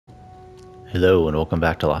Hello and welcome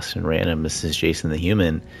back to Lost in Random. This is Jason the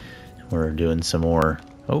Human. We're doing some more...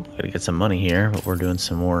 Oh, gotta get some money here, but we're doing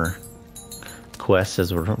some more quests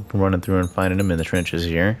as we're running through and finding them in the trenches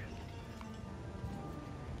here.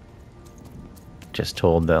 Just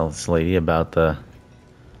told this lady about the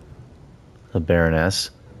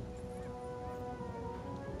Baroness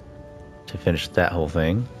to finish that whole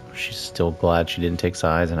thing. She's still glad she didn't take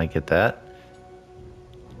sides, and I get that.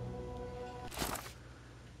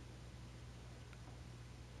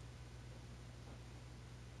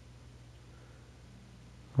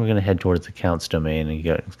 We're gonna head towards the Count's domain and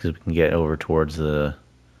get, because we can get over towards the,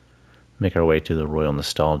 make our way to the Royal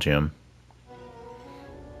Nostalgium.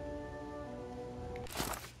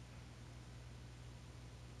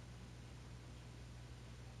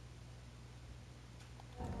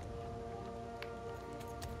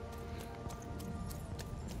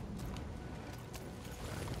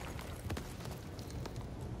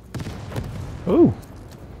 Ooh.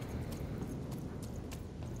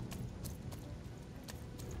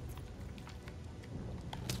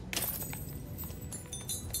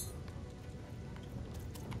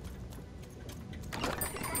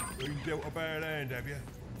 You dealt a bad hand, have you?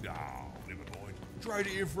 Oh, never mind. Trade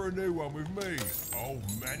it in for a new one with me. Oh,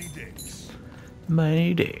 Manny Dix.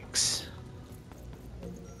 Manny Dix.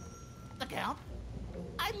 The Count?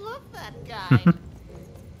 I love that guy.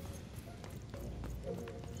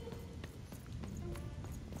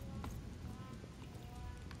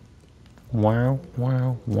 Wow,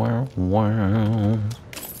 wow, wow, wow.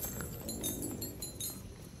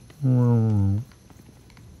 Wow.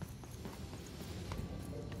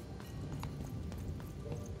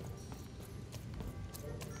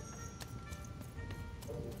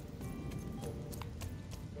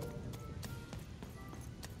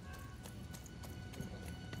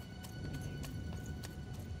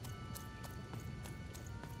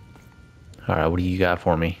 Alright, what do you got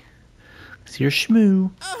for me? It's your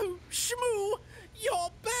shmoo. Oh, Shmoo,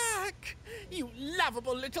 you're back! You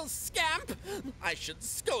lovable little scamp! I should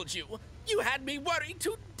scold you. You had me worried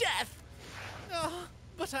to death. Oh,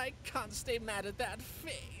 but I can't stay mad at that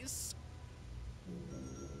face.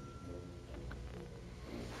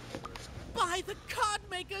 By the card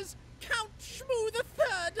makers, Count Shmoo the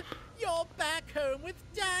Third! You're back home with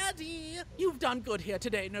Daddy! You've done good here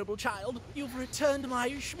today, noble child. You've returned my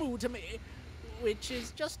Shmoo to me. Which is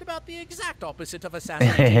just about the exact opposite of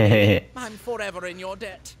assassination. I'm forever in your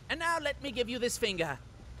debt. And now let me give you this finger.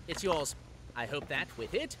 It's yours. I hope that,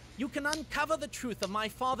 with it, you can uncover the truth of my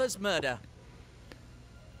father's murder.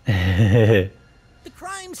 The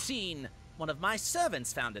crime scene. One of my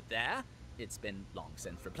servants found it there. It's been long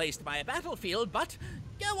since replaced by a battlefield, but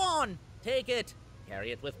go on. Take it. Carry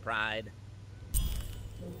it with pride.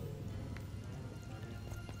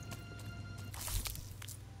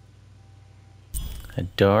 A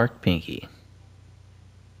dark pinky.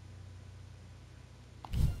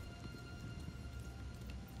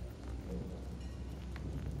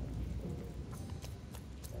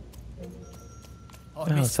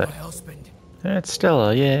 I miss my husband. That's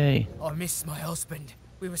Stella, yay. I miss my husband.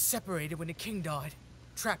 We were separated when the king died,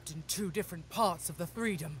 trapped in two different parts of the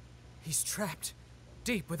Threedom. He's trapped,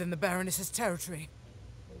 deep within the Baroness's territory.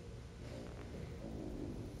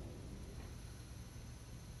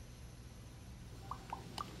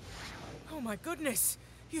 Oh my goodness!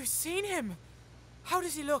 You've seen him! How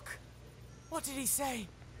does he look? What did he say?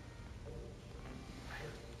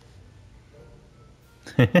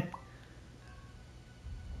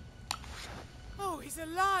 Oh, he's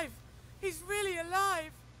alive! He's really alive!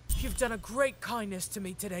 You've done a great kindness to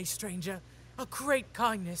me today, stranger. A great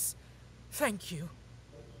kindness. Thank you.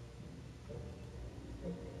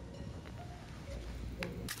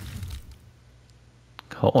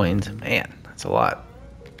 Coins? Man, that's a lot.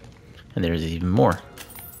 And there's even more. Now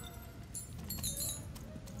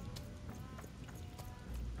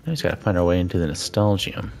we just gotta find our way into the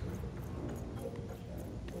Nostalgium.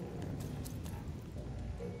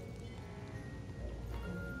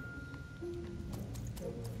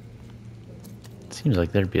 Seems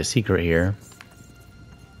like there'd be a secret here.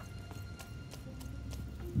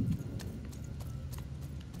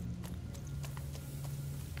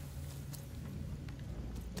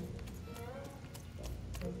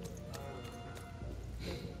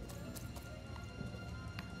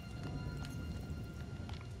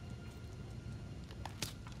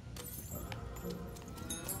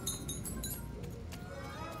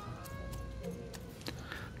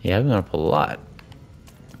 Yeah, I've gone up a lot.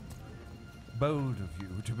 Bold of you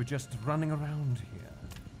to be just running around here.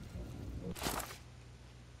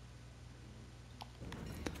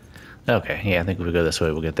 Okay, yeah, I think if we go this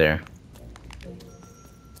way, we'll get there.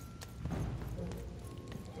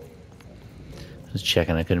 Just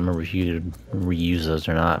checking. I couldn't remember if you could reuse those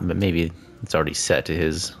or not, but maybe it's already set to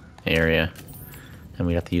his area, and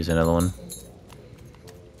we have to use another one.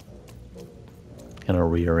 Kind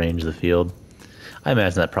of rearrange the field. I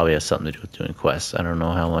imagine that probably has something to do with doing quests. I don't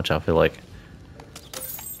know how much I feel like.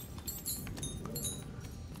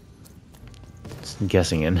 Just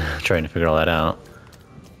guessing and trying to figure all that out.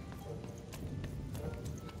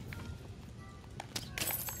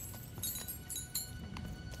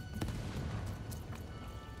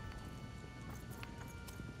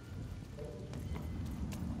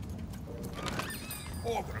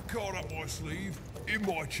 I've got a card up my sleeve, in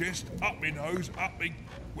my chest, up my nose, up me...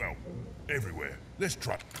 well, everywhere. Let's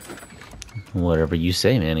try. Whatever you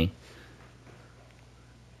say, Manny.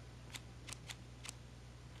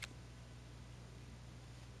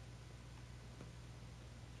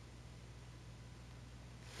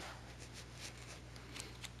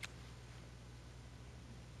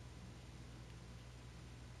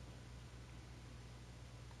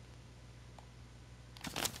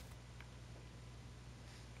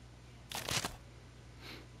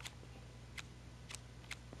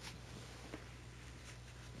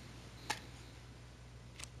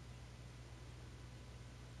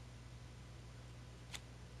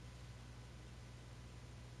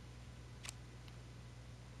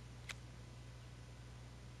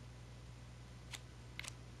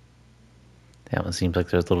 That one seems like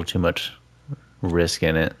there's a little too much risk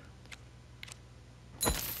in it.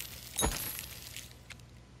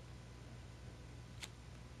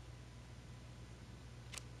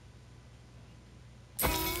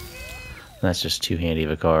 That's just too handy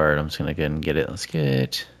of a card. I'm just gonna go ahead and get it. Let's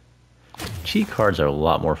get... Cheat cards are a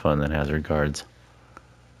lot more fun than hazard cards.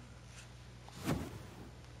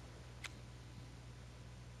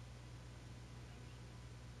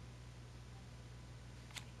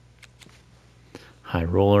 High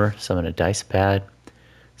roller, summon a dice pad.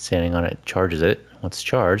 Standing on it charges it. Once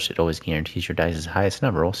charged, it always guarantees your dice's highest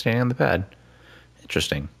number while standing on the pad.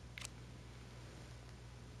 Interesting.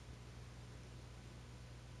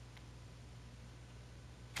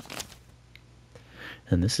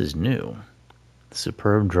 And this is new.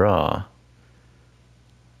 Superb draw.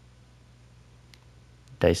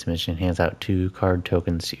 Dice Dimension hands out 2 card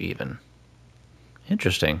tokens to even.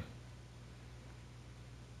 Interesting.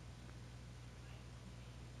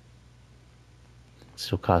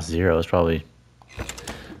 Still costs 0. It's probably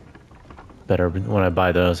better when I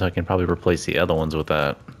buy those. I can probably replace the other ones with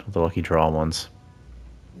that, with the lucky draw ones.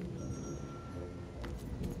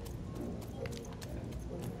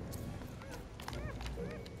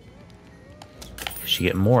 You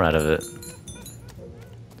get more out of it.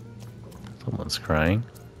 Someone's crying.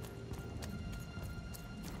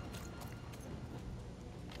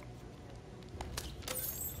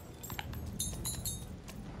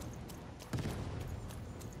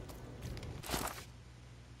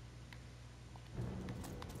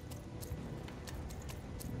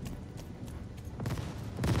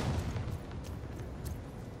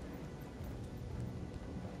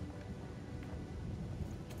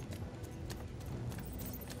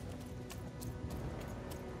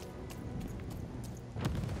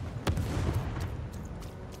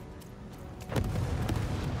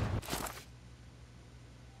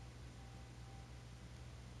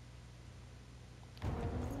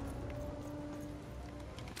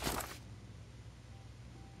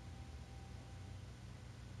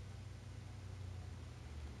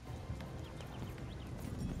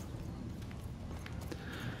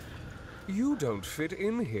 You don't fit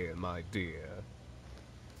in here, my dear.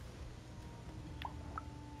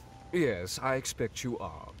 Yes, I expect you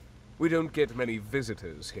are. We don't get many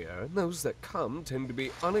visitors here, and those that come tend to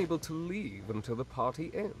be unable to leave until the party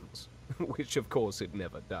ends. Which, of course, it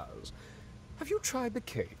never does. Have you tried the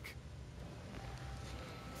cake?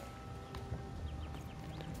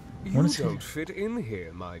 You don't fit in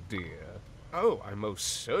here, my dear. Oh, I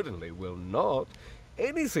most certainly will not.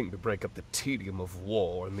 Anything to break up the tedium of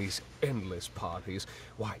war and these endless parties.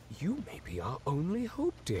 Why, you may be our only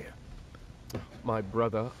hope, dear. My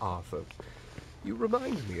brother, Arthur. You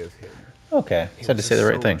remind me of him. Okay, just had to say the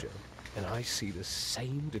right thing. And I see the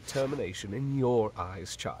same determination in your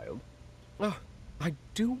eyes, child. Ah, I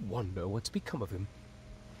do wonder what's become of him.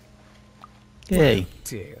 Yay. Well,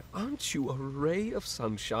 dear, aren't you a ray of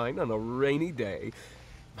sunshine on a rainy day?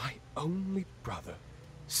 My only brother.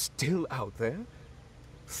 Still out there?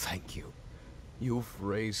 Thank you. You've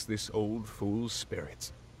raised this old fool's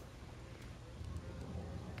spirits.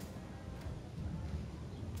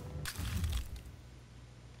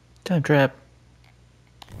 Time trap.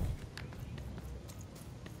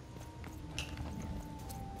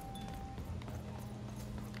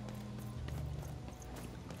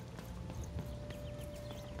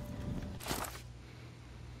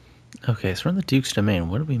 Okay, so we're in the Duke's domain.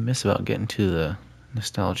 What did we miss about getting to the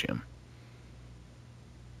Nostalgium?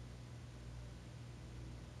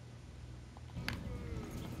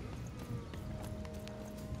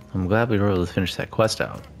 I'm glad we were able to finish that quest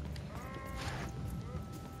out.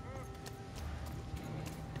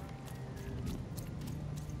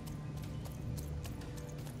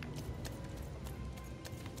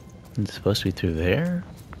 It's supposed to be through there?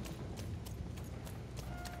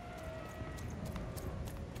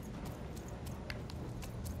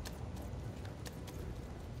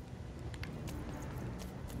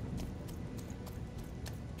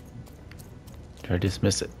 Did I just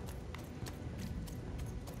miss it?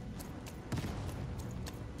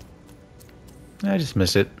 I just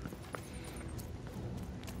missed it.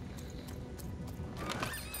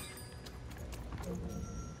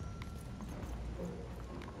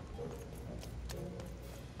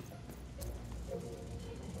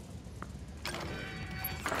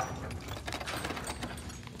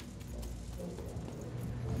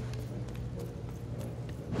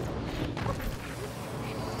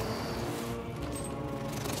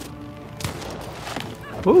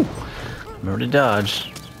 Ooh, remember to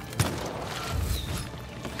dodge.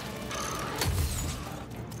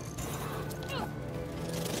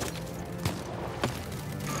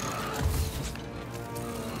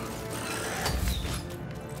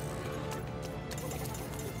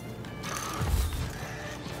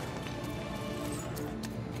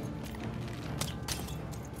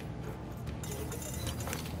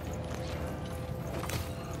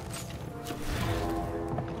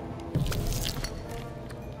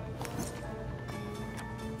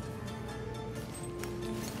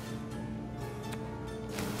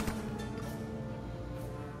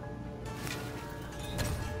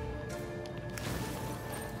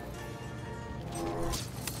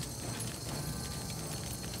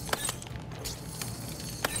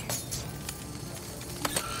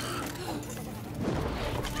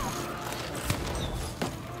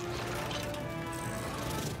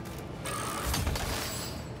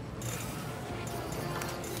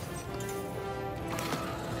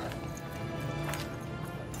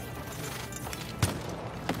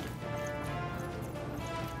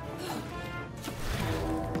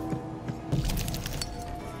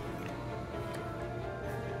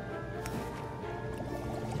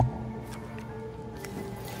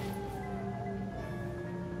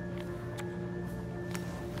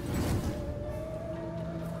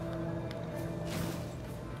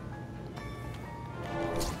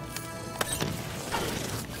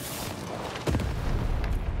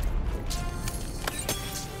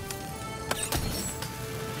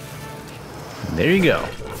 There you go.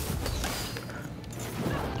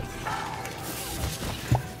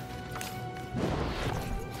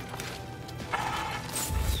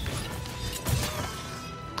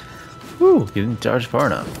 Woo, you didn't charge far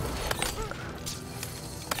enough.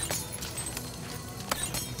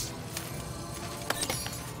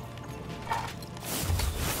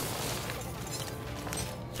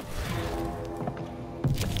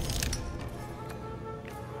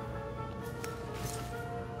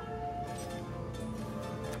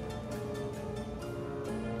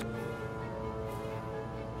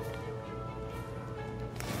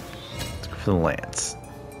 For the lance.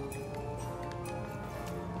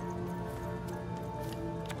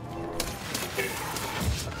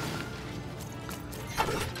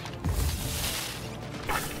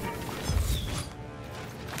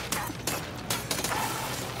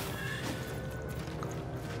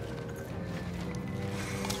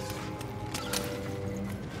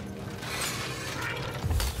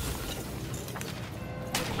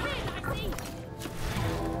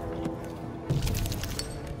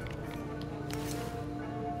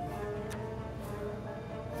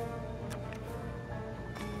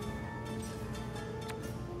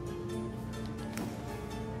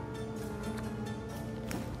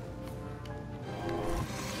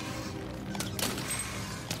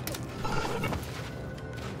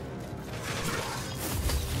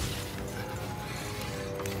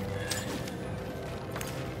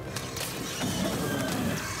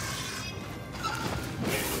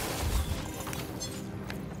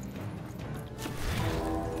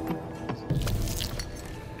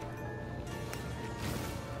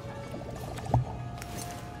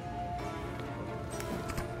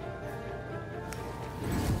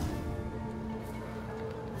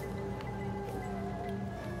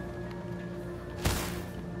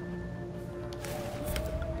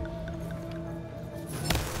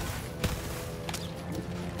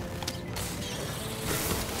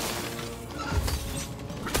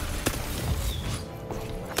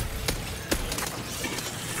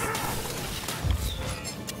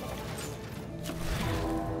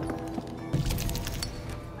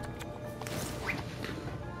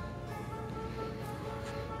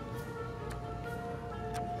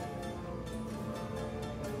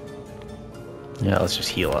 Yeah, let's just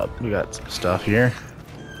heal up. We got some stuff here.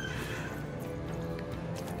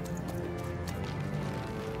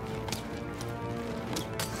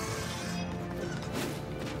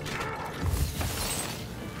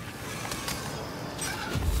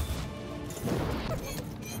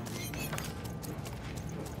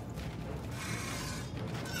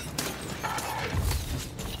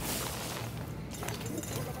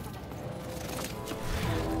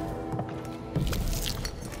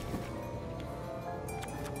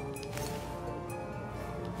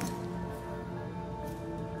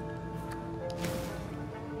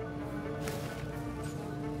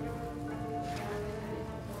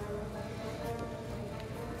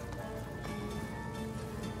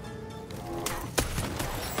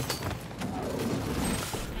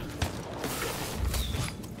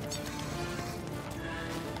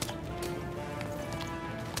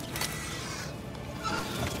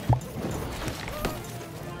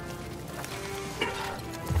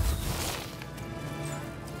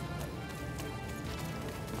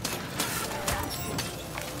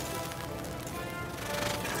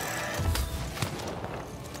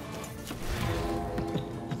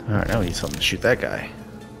 Alright, now we need something to shoot that guy.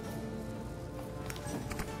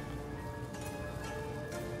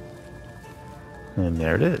 And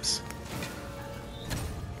there it is.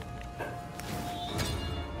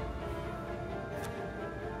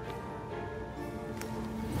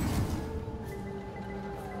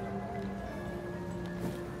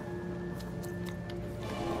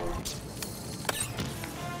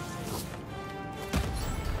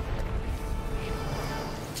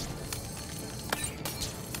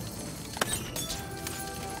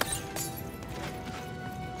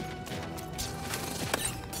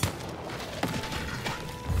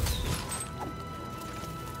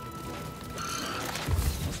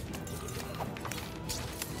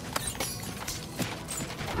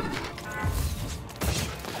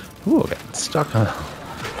 Ooh, I got stuck on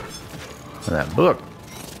that book.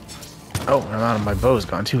 Oh, I'm out of my bow's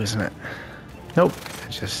gone too, isn't it? Nope,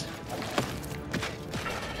 it's just...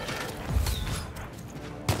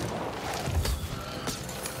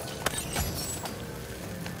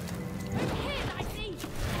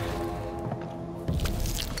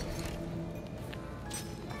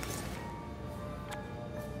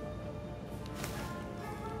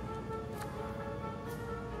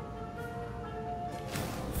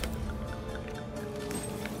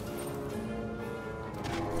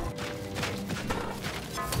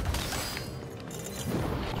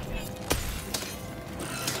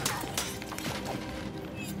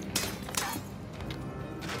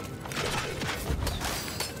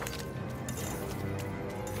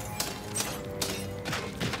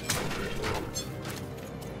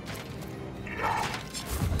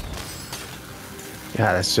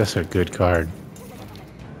 Yeah, that's just a good card.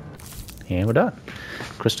 And we're done.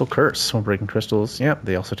 Crystal Curse. We're breaking crystals. Yep,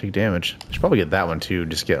 they also take damage. I should probably get that one too.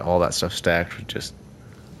 Just get all that stuff stacked. Just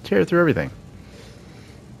tear through everything.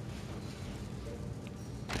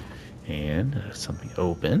 And something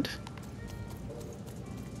opened.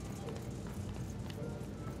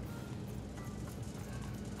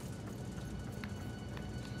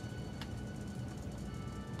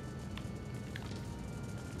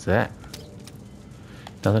 What's that?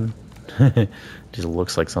 Nothing. Just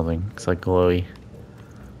looks like something. It's like glowy.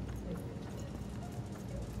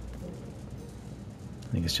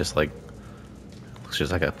 I think it's just like, looks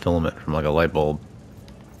just like a filament from like a light bulb.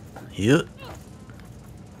 Yep.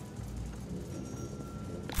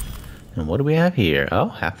 And what do we have here? Oh,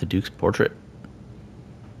 half the Duke's portrait.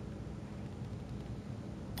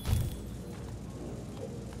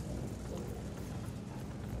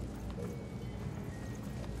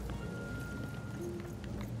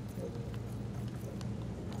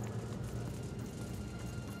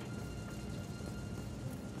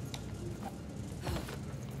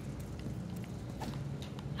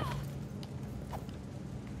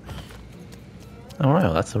 Alright,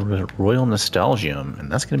 well, that's the Royal Nostalgium,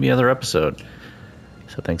 and that's going to be another episode.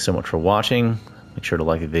 So thanks so much for watching. Make sure to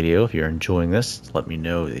like the video if you're enjoying this. Let me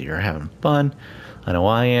know that you're having fun. I know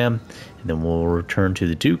I am. And then we'll return to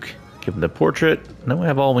the Duke, give him the portrait. Now we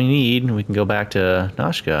have all we need, and we can go back to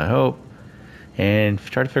Nashka, I hope, and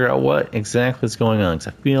try to figure out what exactly is going on.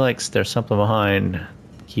 Because I feel like there's something behind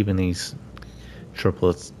keeping these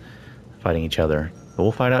triplets fighting each other. But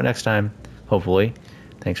we'll find out next time, hopefully.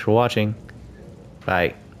 Thanks for watching.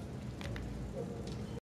 Bye.